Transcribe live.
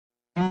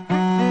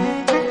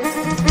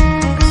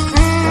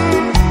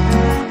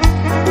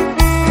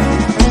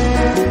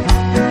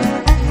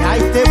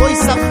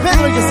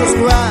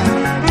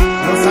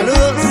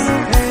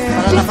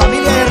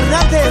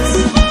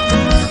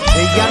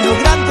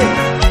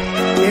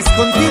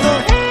contigo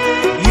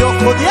y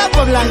ojo de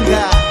agua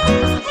blanca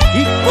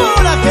y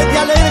pura gente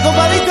alegre,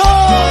 compadrito.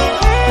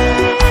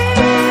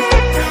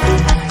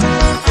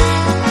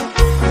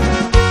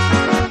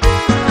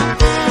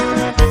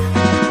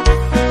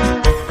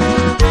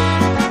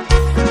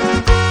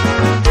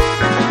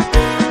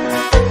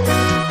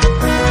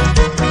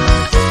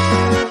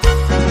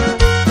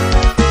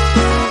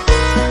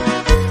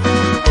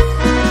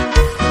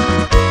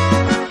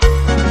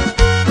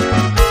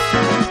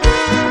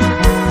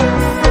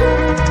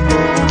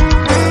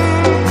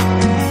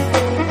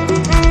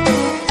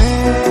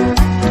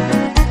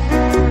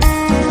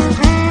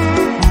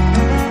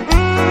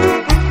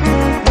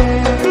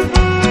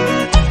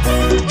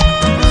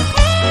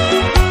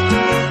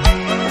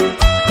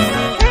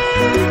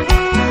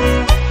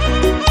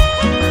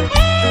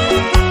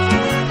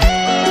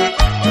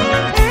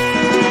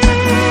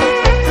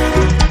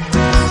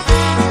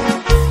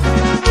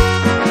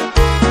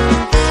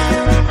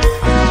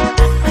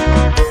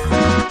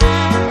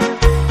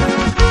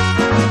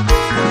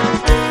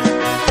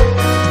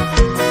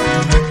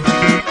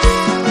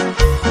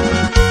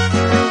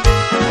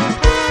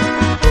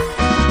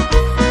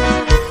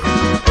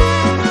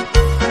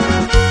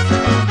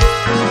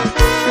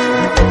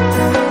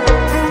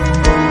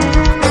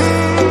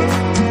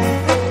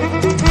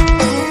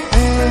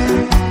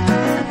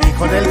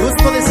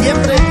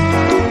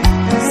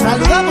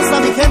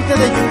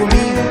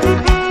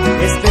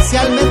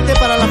 Especialmente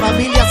para la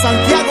familia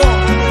Santiago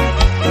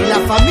y la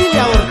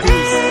familia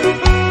Ortiz.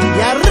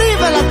 Y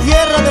arriba la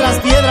tierra de las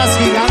piedras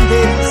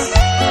gigantes.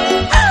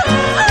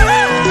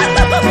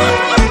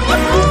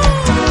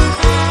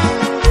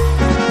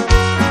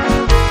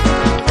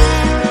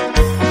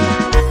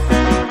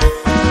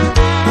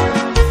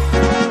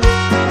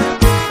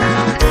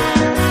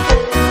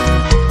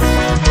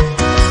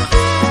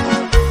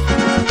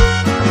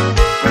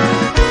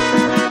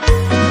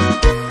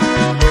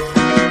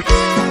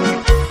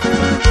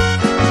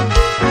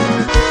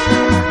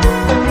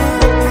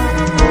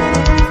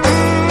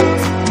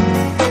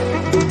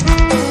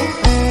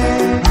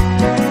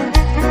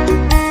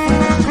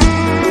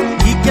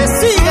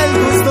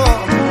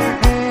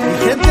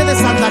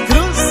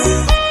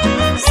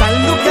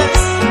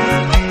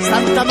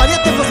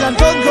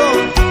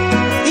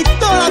 Y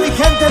toda mi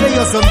gente de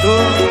yososcua.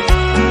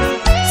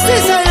 ¡Sí,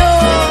 señor!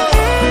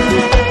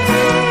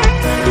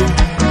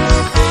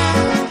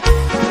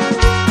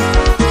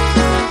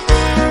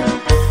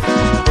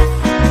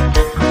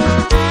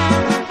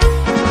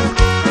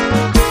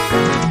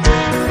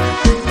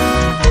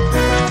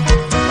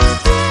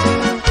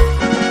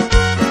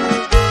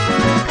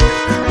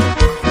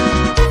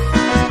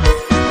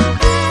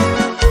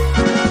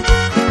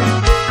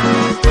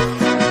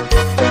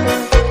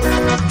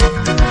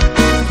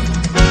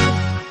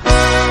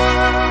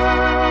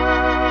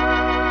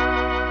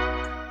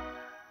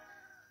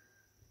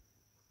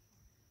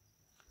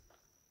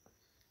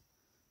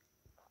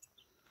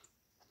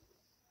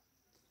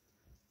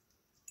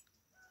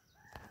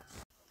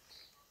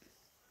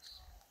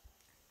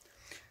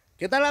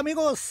 ¿Qué tal,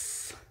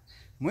 amigos?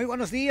 Muy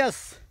buenos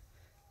días,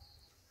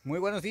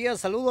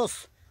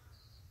 saludos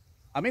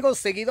amigos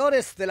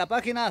seguidores de la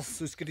página,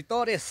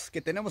 suscriptores que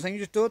tenemos en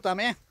YouTube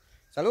también.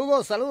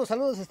 Saludos,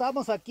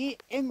 estamos aquí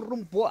en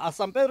rumbo a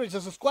San Pedro y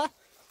yososcua.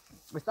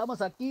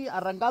 Estamos aquí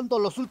arrancando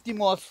los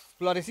últimos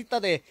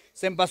florecitas de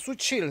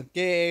cempasúchil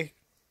que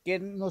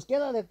nos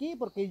queda de aquí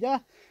porque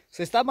ya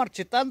se está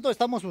marchitando.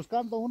 Estamos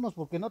buscando unos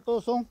porque no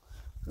todos son,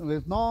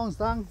 no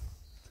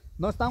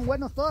están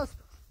buenos todos.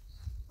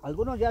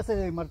 Algunos ya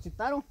se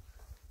marchitaron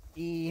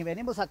y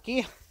venimos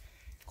aquí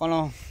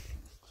con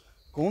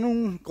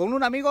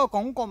un amigo,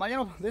 con un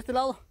compañero de este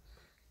lado.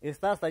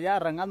 Está hasta allá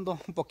arrancando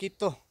un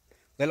poquito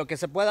de lo que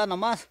se pueda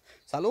nomás.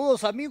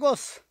 Saludos,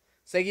 amigos,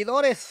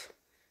 seguidores,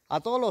 a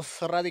todos los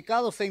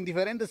radicados en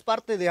diferentes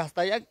partes de hasta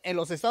allá en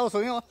los Estados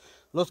Unidos.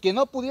 Los que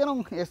no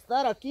pudieron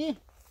estar aquí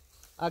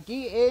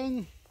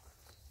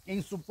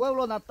en su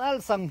pueblo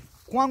natal, San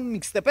Juan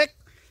Mixtepec.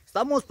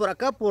 Estamos por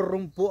acá por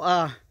rumbo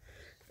a...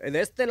 De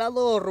este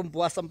lado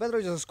rumbo a San Pedro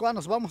y yososcua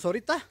nos vamos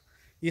ahorita.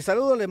 Y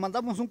saludos, les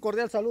mandamos un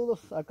cordial saludo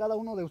a cada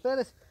uno de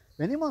ustedes.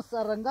 Venimos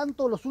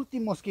arrancando los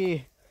últimos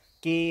que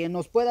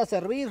nos pueda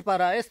servir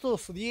para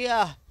estos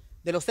días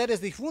de los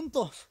seres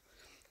difuntos.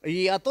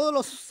 Y a todos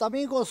los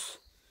amigos,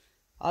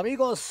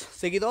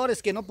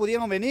 seguidores que no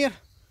pudieron venir,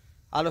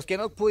 a los que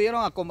no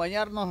pudieron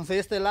acompañarnos de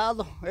este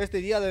lado, este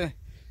día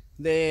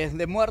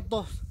de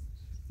muertos,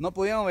 no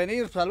pudieron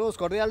venir, saludos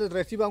cordiales,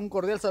 reciban un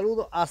cordial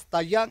saludo hasta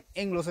allá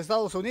en los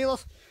Estados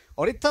Unidos.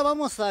 Ahorita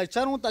vamos a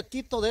echar un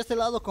taquito de este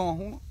lado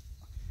con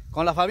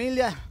la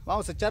familia,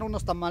 vamos a echar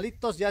unos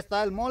tamalitos, ya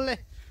está el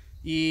mole.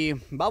 Y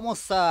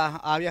vamos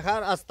a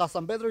viajar hasta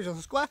San Pedro y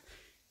yososcua.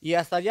 Y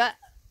hasta allá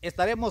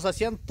estaremos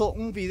haciendo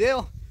un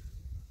video.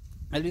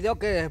 El video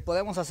que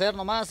podemos hacer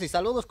nomás. Y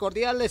saludos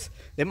cordiales.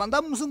 Le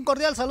mandamos un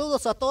cordial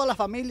saludos a toda la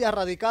familia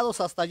radicados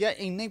hasta allá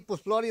en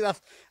Naples, Florida.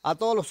 A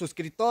todos los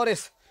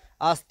suscriptores.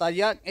 Hasta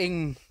allá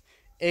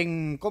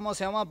en ¿cómo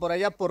se llama? Por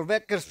allá por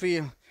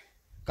Bakersfield,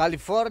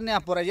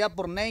 California. Por allá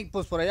por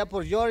Naples, por allá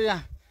por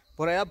Georgia.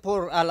 por allá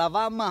por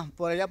Alabama,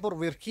 por allá por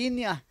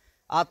Virginia,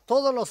 a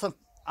todos los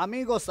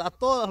amigos, a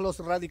todos los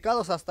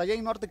radicados hasta allá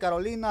en Norte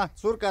Carolina,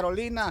 Sur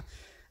Carolina,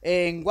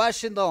 en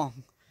Washington,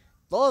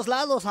 todos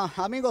lados,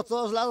 amigos,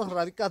 todos lados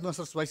radican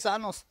nuestros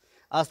paisanos.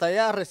 Hasta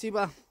allá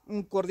reciba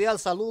un cordial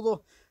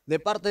saludo de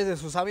parte de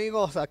sus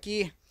amigos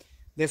aquí,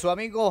 de su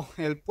amigo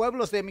el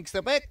Pueblos de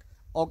Mixtepec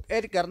o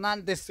Eric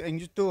Hernández en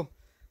YouTube.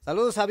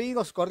 Saludos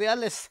amigos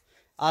cordiales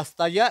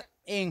hasta allá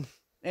en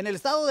el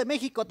Estado de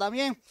México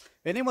también.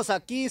 Venimos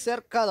aquí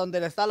cerca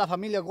donde está la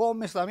familia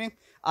Gómez también,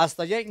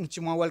 hasta allá en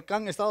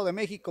Chimalhuacán, Estado de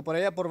México, por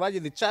allá por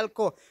Valle de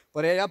Chalco,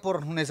 por allá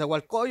por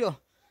Nezahualcóyotl,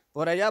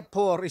 por allá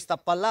por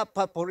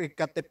Iztapalapa, por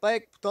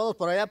Ecatepec, todos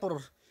por allá por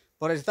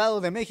el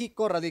Estado de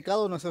México,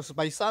 radicados nuestros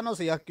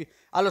paisanos. Y aquí,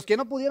 a los que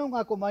no pudieron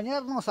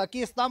acompañarnos,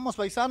 aquí estamos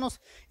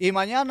paisanos, y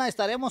mañana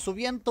estaremos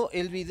subiendo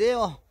el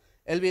video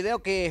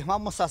que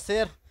vamos a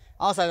hacer.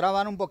 Vamos a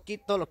grabar un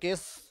poquito lo que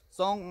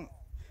son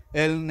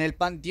en el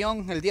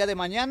panteón el día de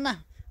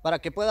mañana, para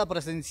que pueda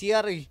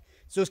presenciar. Y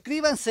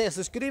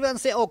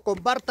suscríbanse o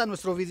compartan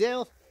nuestros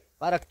videos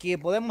para que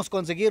podamos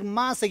conseguir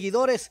más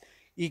seguidores.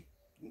 Y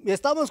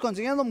estamos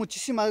consiguiendo.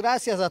 Muchísimas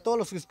gracias a todos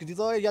los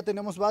suscriptores. Ya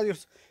tenemos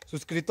varios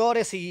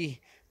suscriptores,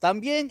 y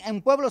también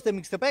en Pueblos de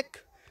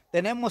Mixtepec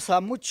tenemos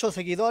a muchos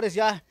seguidores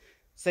ya.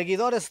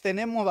 Seguidores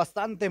tenemos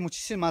bastante.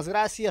 Muchísimas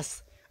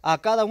gracias a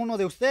cada uno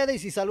de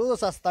ustedes, y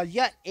saludos hasta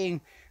allá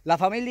en la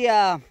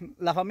familia,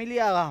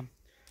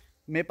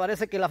 me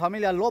parece que la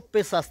familia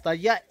López, hasta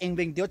allá en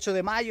 28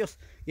 de mayo,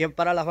 y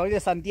para la familia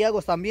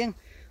Santiago también,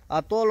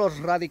 a todos los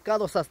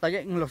radicados hasta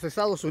allá en los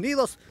Estados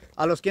Unidos,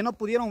 a los que no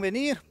pudieron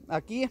venir.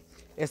 Aquí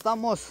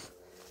estamos,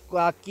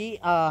 aquí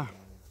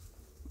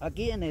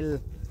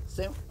en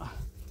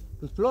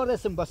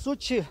Flores en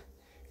Basuchi,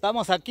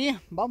 estamos aquí,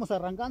 vamos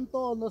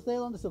arrancando. No sé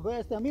dónde se fue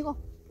este amigo,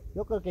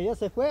 yo creo que ya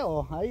se fue,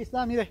 o ahí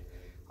está, mire,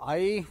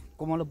 ahí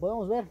como lo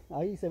podemos ver,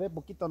 ahí se ve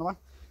poquito nomás.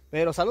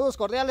 Pero saludos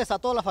cordiales a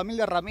toda la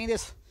familia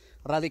Ramírez,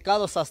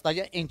 radicados hasta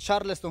allá en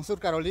Charleston, Sur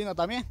Carolina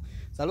también.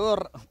 Saludos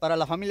para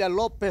la familia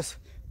López,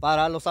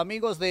 para los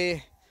amigos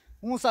de...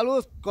 Un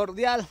saludo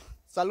cordial,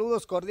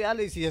 saludos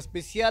cordiales y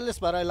especiales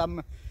para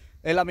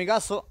el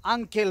amigazo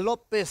Ángel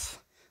López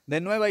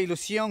de Nueva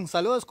Ilusión.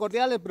 Saludos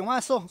cordiales,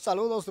 primazo,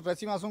 saludos,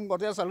 recibimos un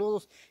cordial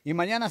saludos. Y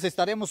mañana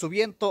estaremos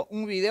subiendo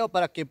un video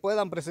para que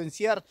puedan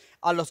presenciar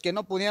a los que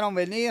no pudieron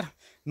venir,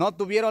 no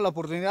tuvieron la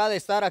oportunidad de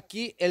estar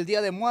aquí el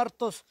Día de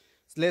Muertos.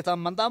 Les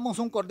mandamos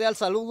un cordial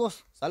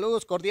saludos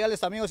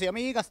cordiales amigos y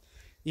amigas,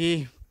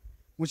 y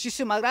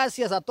muchísimas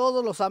gracias a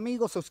todos los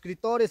amigos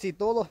suscriptores y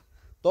todos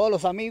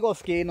los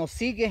amigos que nos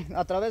siguen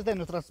a través de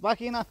nuestras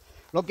páginas.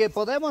 Lo que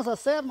podemos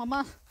hacer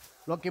nomás,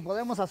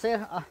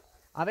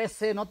 a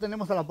veces no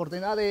tenemos la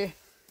oportunidad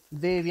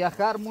de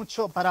viajar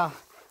mucho para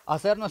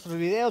hacer nuestros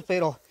videos,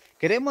 pero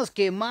queremos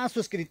que más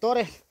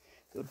suscriptores,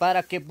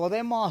 para que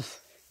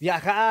podamos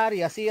viajar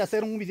y así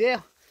hacer un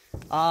video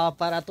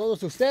para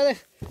todos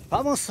ustedes.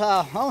 Vamos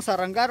a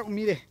arrancar,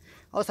 mire,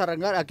 vamos a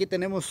arrancar. Aquí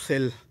tenemos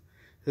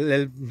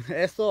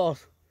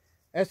estos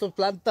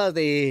plantas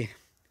de,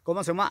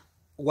 ¿cómo se llama?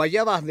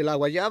 Guayaba, de la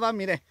guayaba,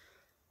 mire.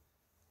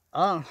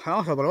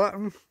 Vamos a probar.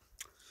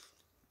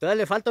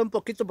 Todavía le falta un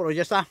poquito, pero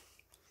ya está.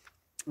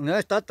 No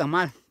está tan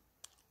mal.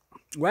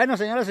 Bueno,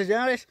 señoras y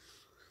señores,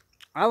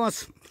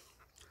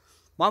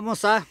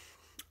 vamos a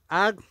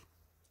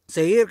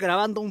seguir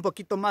grabando un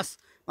poquito más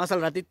al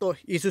ratito.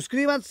 Y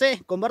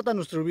suscríbanse, compartan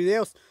nuestros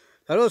videos.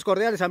 Saludos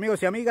cordiales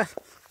amigos y amigas,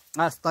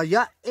 hasta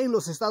allá en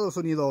los Estados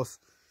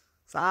Unidos.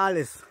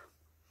 Sales.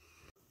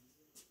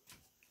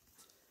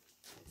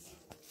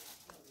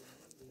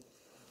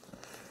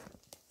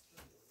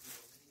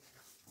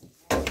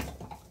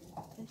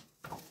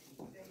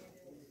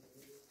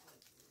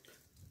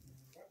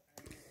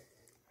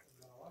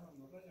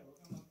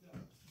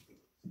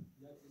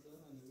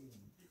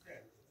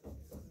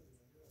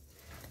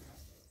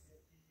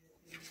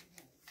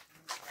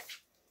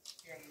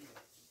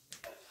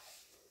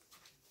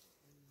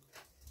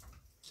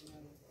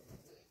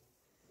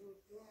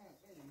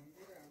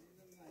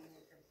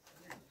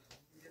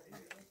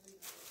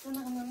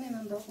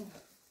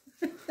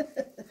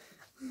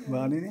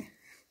 Vale, ¿eh?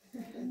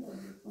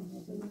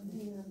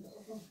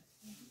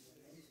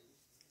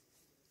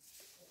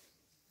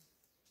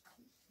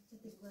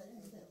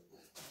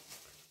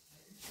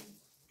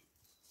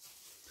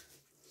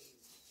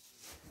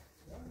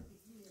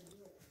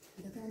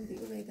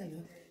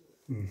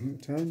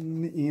 자,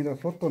 이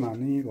포토나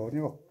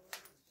이거요.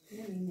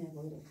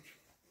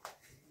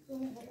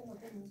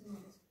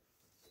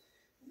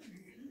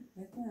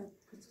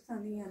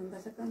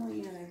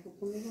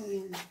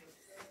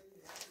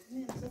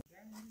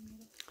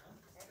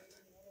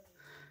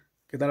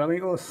 ¿Qué tal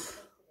amigos?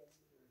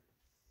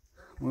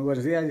 Muy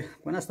buenos días,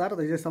 buenas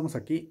tardes. Ya estamos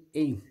aquí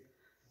en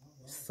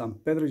San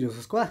Pedro,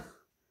 Yososcua.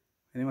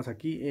 Venimos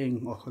aquí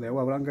en Ojo de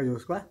Agua Blanca,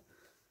 Yososcua.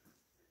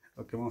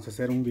 Lo que vamos a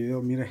hacer un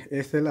video, mire,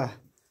 esta es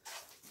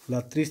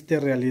la triste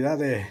realidad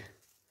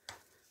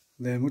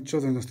de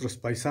muchos de nuestros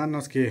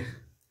paisanos que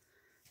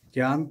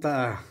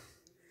andan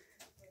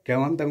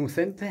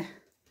ausentes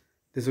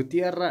de su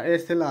tierra.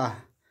 Esta es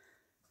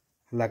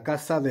la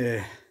casa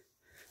de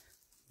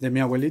mi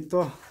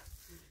abuelito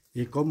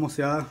y cómo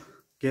se ha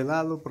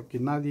quedado, porque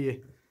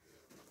nadie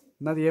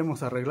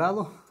hemos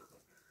arreglado,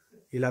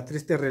 y la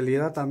triste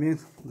realidad también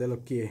de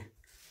lo que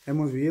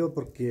hemos vivido,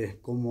 porque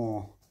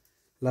como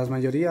la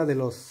mayoría de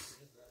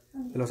los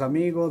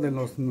amigos de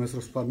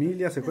nuestras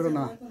familias se fueron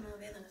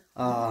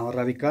a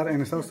radicar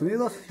en Estados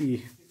Unidos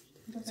y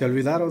se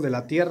olvidaron de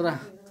la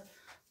tierra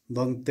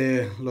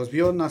donde los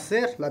vio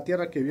nacer, la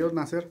tierra que vio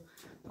nacer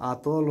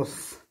a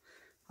todos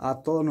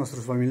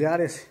nuestros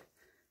familiares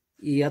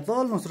y a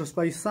todos nuestros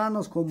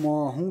paisanos,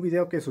 como un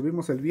video que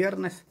subimos el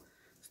viernes.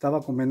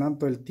 Estaba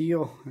comentando el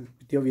tío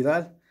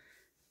Vidal,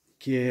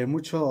 que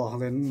muchos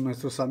de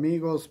nuestros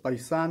amigos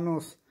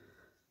paisanos,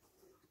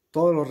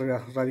 todos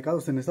los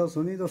radicados en Estados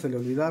Unidos, se le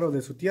olvidaron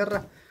de su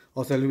tierra,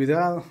 o se le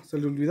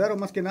olvidaron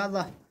más que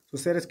nada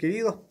sus seres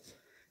queridos.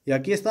 Y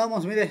aquí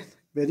estamos, mire,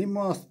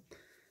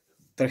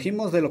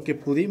 trajimos de lo que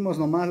pudimos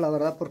nomás, la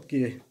verdad,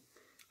 porque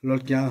lo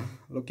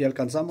que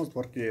alcanzamos,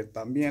 porque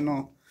también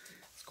no,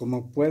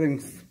 como pueden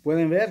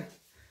ver,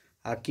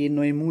 aquí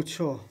no hay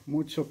mucho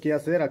que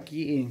hacer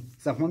aquí en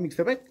San Juan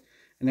Mixtepec,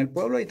 en el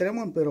pueblo, y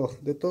tenemos, pero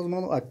de todos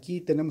modos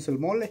aquí tenemos el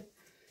mole,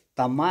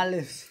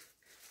 tamales,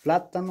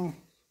 plátano,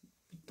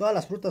 todas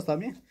las frutas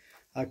también.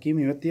 Aquí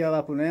mi tía va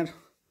a poner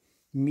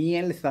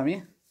miel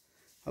también,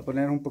 va a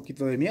poner un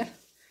poquito de miel.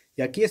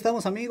 Y aquí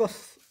estamos,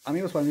 amigos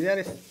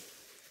familiares,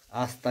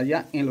 hasta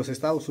allá en los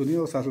Estados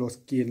Unidos, a los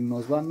que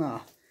nos van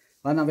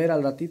a ver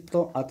al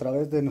ratito a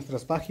través de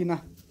nuestras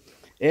páginas.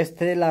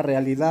 Esta es la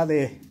realidad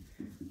de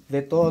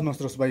todos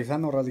nuestros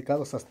paisanos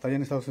radicados hasta allá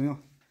en Estados Unidos.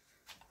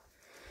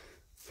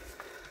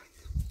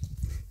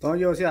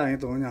 Yo decía,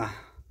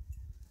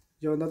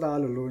 yo no estaba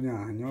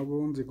luña, yo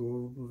con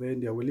chico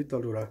vendía abuelito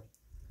lura.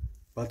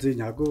 Patri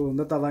ñaco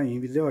no estaba en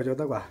video yo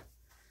estaba.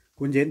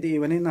 Con gente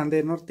venir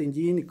ande norte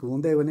ni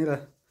con de venir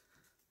a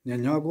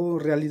ñaco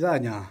realidad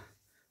ña.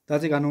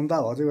 Ta chica no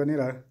andaba de venir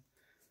a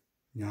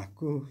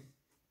ñaco.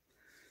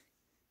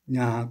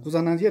 Ñaco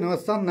sana lleno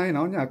san nai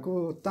no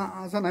ñaco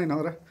ta san nai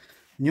no ra.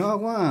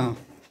 Ñaco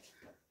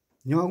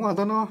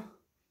tono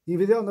y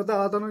video no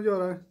estaba tono yo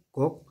ra.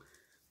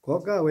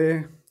 Coca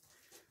we.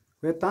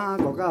 Ve ta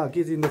coca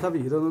aquí sin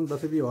sabido no ta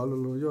se vio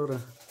lo yo ra.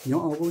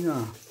 Ñaco ña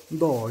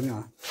do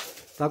ña.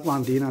 Ta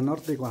quantina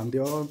norte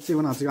quantio si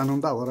una chica non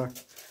andava ora.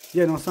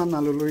 Lleno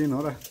sana lo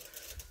no ra.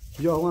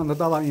 Yo cuando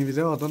estaba en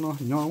video tono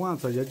ñaco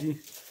sa ya ji.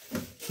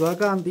 Su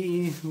acá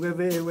anti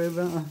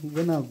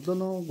buena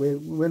tono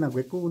buena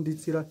con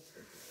dicira.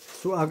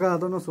 Su acá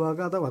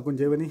estaba con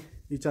Jeveni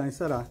y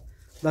Chaisara.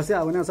 La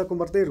sea buena a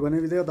compartir con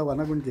el video estaba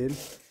con Jen.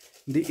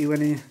 Di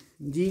Ivani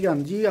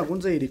giga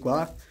con sei di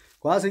qua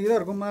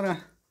seguidor con mara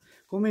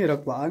con mira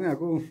qua na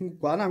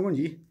con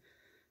gi.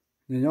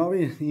 Niño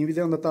vi in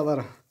video no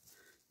estaba.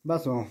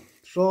 Vaso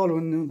solo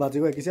un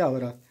batigo que sea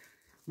ahora.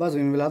 Vaso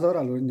en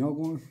veladora lo ño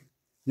con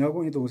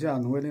y tu sea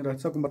no venir a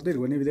compartir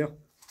con el video.